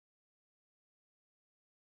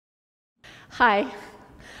Hi,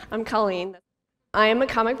 I'm Colleen. I am a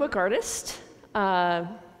comic book artist. There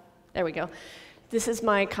we go. This is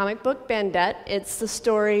my comic book, Bandette. It's the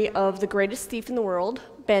story of the greatest thief in the world,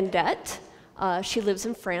 Bandette. She lives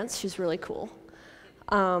in France. She's really cool.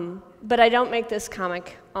 But I don't make this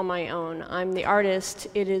comic on my own. I'm the artist.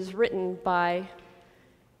 It is written by,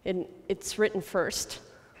 it's written first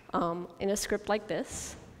in a script like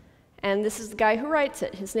this. And this is the guy who writes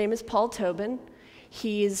it. His name is Paul Tobin.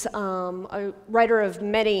 He's a writer of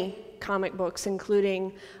many comic books,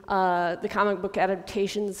 including the comic book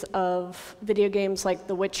adaptations of video games like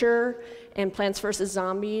The Witcher and Plants vs.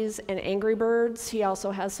 Zombies and Angry Birds. He also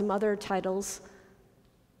has some other titles.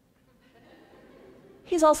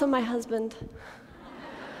 He's also my husband.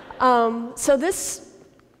 So this,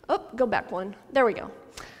 oh, go back one. There we go.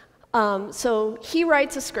 So he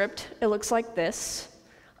writes a script. It looks like this.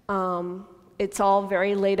 It's all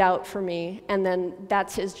very laid out for me, and then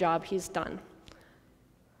that's his job. He's done.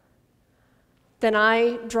 Then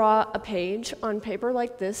I draw a page on paper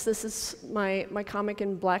like this. This is my comic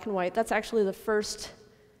in black and white. That's actually the first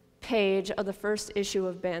page of the first issue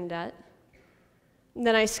of Bandette. And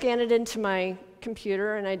then I scan it into my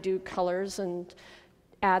computer, and I do colors and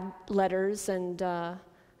add letters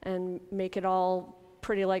and make it all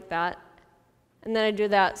pretty like that. And then I do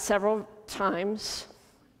that several times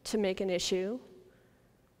to make an issue.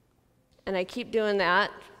 And I keep doing that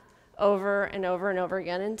over and over and over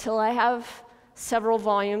again until I have several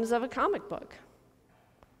volumes of a comic book.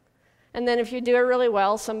 And then if you do it really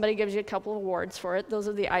well, somebody gives you a couple of awards for it. Those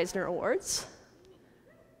are the Eisner Awards.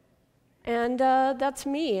 And that's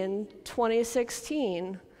me in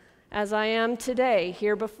 2016, as I am today,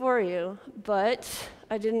 here before you. But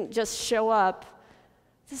I didn't just show up.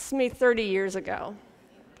 This is me 30 years ago.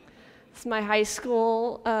 It's my high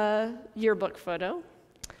school yearbook photo.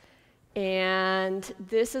 And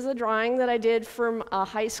this is a drawing that I did from a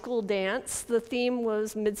high school dance. The theme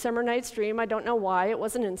was Midsummer Night's Dream. I don't know why. It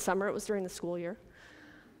wasn't in summer. It was during the school year.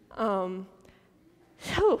 That's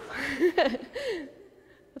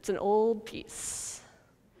an old piece.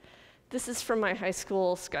 This is from my high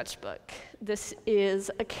school sketchbook. This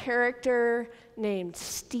is a character named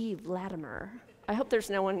Steve Latimer. I hope there's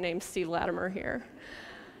no one named Steve Latimer here.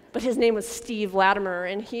 But his name was Steve Latimer,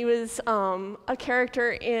 and he was a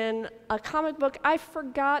character in a comic book I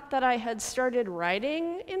forgot that I had started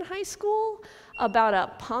writing in high school about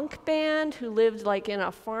a punk band who lived like in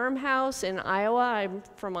a farmhouse in Iowa. I'm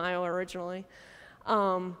from Iowa originally.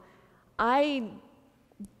 I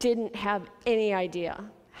didn't have any idea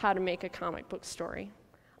how to make a comic book story.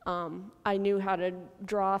 I knew how to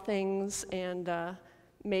draw things and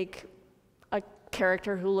make a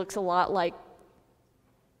character who looks a lot like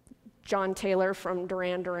John Taylor from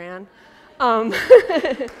Duran Duran. But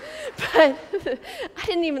I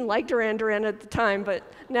didn't even like Duran Duran at the time, but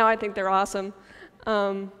now I think they're awesome.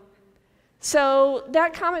 So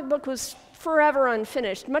that comic book was forever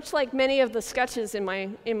unfinished, much like many of the sketches in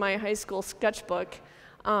my high school sketchbook,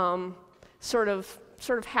 sort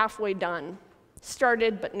of halfway done.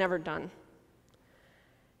 Started, but never done.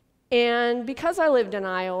 And because I lived in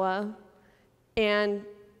Iowa,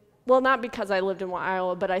 well, not because I lived in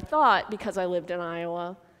Iowa, but I thought because I lived in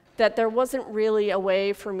Iowa that there wasn't really a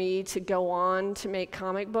way for me to go on to make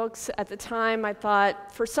comic books. At the time, I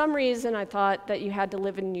thought, for some reason, I thought that you had to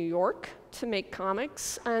live in New York to make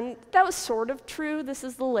comics, and that was sort of true. This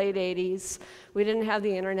is the late 80s. We didn't have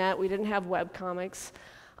the internet. We didn't have webcomics.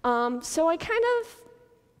 So I kind of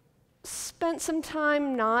spent some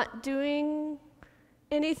time not doing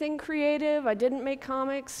anything creative. I didn't make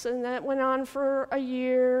comics, and that went on for a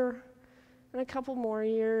year, and a couple more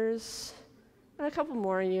years, and a couple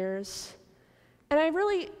more years. And I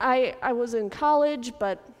was in college,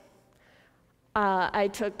 but I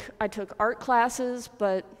took art classes,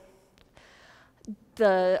 but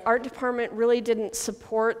the art department really didn't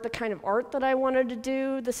support the kind of art that I wanted to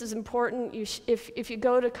do. This is important. If you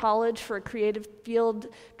go to college for a creative field,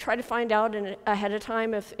 try to find out ahead of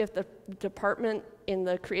time if the department in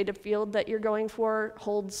the creative field that you're going for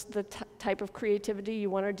holds the type of creativity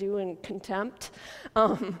you want to do in contempt.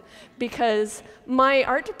 Because my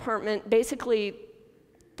art department basically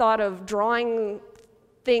thought of drawing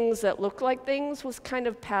things that look like things was kind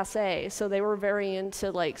of passé. So they were very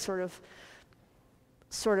into like sort of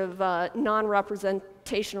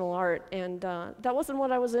non-representational art, and that wasn't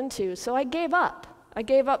what I was into, so I gave up. I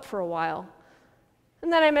gave up for a while.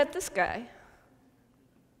 And then I met this guy.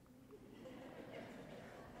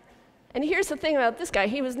 And here's the thing about this guy.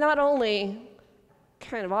 He was not only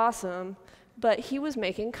kind of awesome, but he was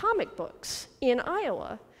making comic books in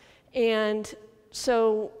Iowa. And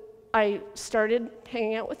so I started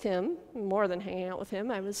hanging out with him, more than hanging out with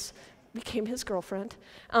him. Became his girlfriend.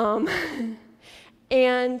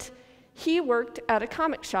 And he worked at a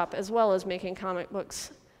comic shop as well as making comic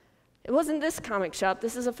books. It wasn't this comic shop.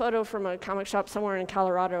 This is a photo from a comic shop somewhere in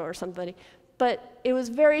Colorado or something. But it was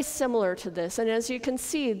very similar to this. And as you can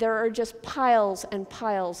see, there are just piles and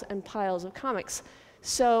piles and piles of comics.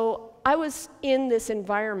 So I was in this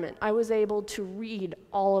environment. I was able to read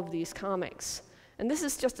all of these comics. And this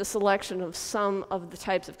is just a selection of some of the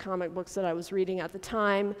types of comic books that I was reading at the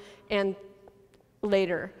time and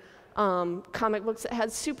later. Comic books that had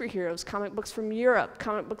superheroes, comic books from Europe,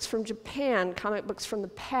 comic books from Japan, comic books from the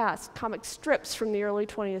past, comic strips from the early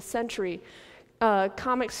 20th century,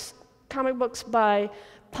 comic books by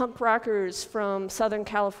punk rockers from Southern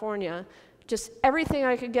California. Just everything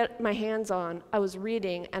I could get my hands on, I was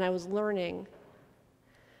reading and I was learning.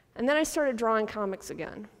 And then I started drawing comics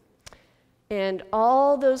again. And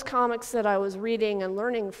all those comics that I was reading and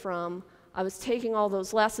learning from, I was taking all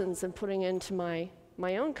those lessons and putting into my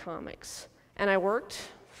own comics. And I worked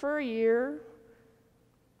for a year,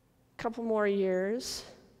 couple more years,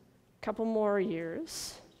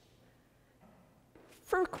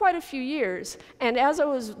 for quite a few years. And as I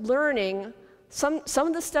was learning, some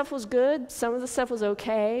of the stuff was good, some of the stuff was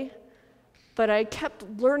okay, but I kept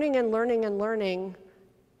learning and learning and learning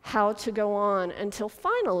how to go on until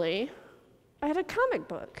finally I had a comic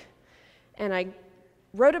book. And I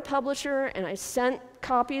wrote a publisher and I sent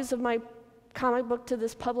copies of my comic book to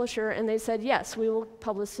this publisher, and they said, yes, we will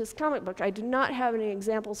publish this comic book. I do not have any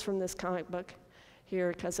examples from this comic book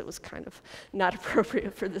here because it was kind of not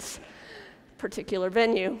appropriate for this particular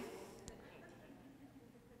venue.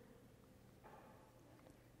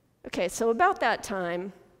 Okay, so about that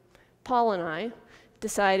time, Paul and I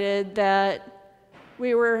decided that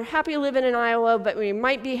we were happy living in Iowa, but we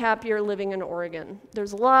might be happier living in Oregon.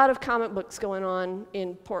 There's a lot of comic books going on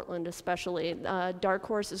in Portland, especially. Dark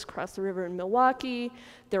Horse is across the river in Milwaukee.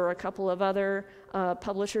 There were a couple of other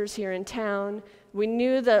publishers here in town. We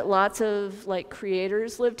knew that lots of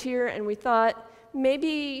creators lived here, and we thought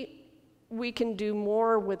maybe we can do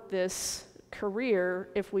more with this career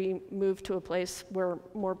if we move to a place where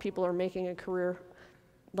more people are making a career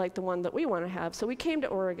like the one that we want to have. So we came to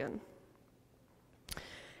Oregon.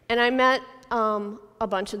 And I met a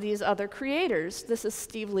bunch of these other creators. This is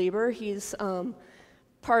Steve Lieber. He's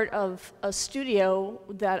part of a studio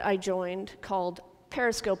that I joined called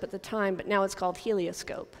Periscope at the time, but now it's called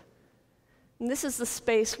Helioscope. And this is the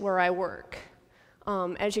space where I work.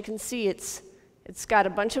 As you can see, it's got a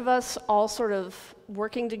bunch of us all sort of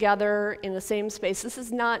working together in the same space. This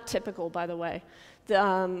is not typical, by the way.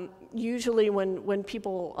 Usually when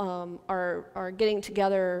people are getting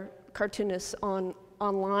together, cartoonists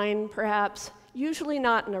online perhaps, usually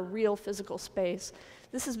not in a real physical space.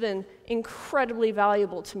 This has been incredibly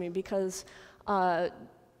valuable to me because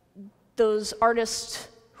those artists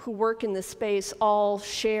who work in this space all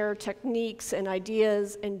share techniques and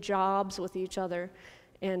ideas and jobs with each other,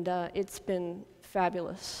 and it's been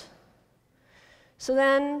fabulous. So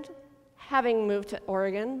then, having moved to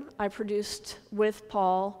Oregon, I produced with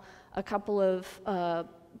Paul a couple of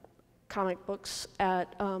comic books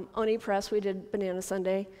at Oni Press. We did Banana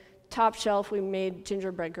Sunday. Top Shelf, we made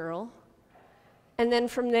Gingerbread Girl. And then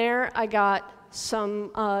from there, I got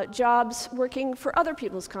some jobs working for other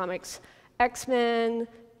people's comics. X-Men,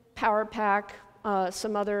 Power Pack,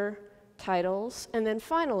 some other titles. And then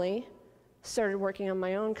finally, started working on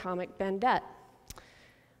my own comic, Bandette.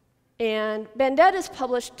 And Bandette is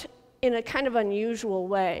published in a kind of unusual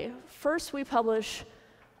way. First, we publish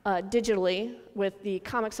digitally with the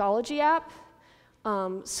Comixology app.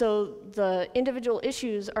 So the individual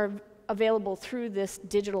issues are available through this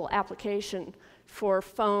digital application for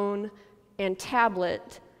phone and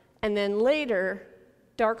tablet. And then later,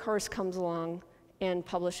 Dark Horse comes along and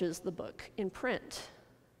publishes the book in print.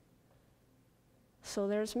 So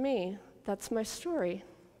there's me. That's my story.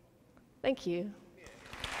 Thank you.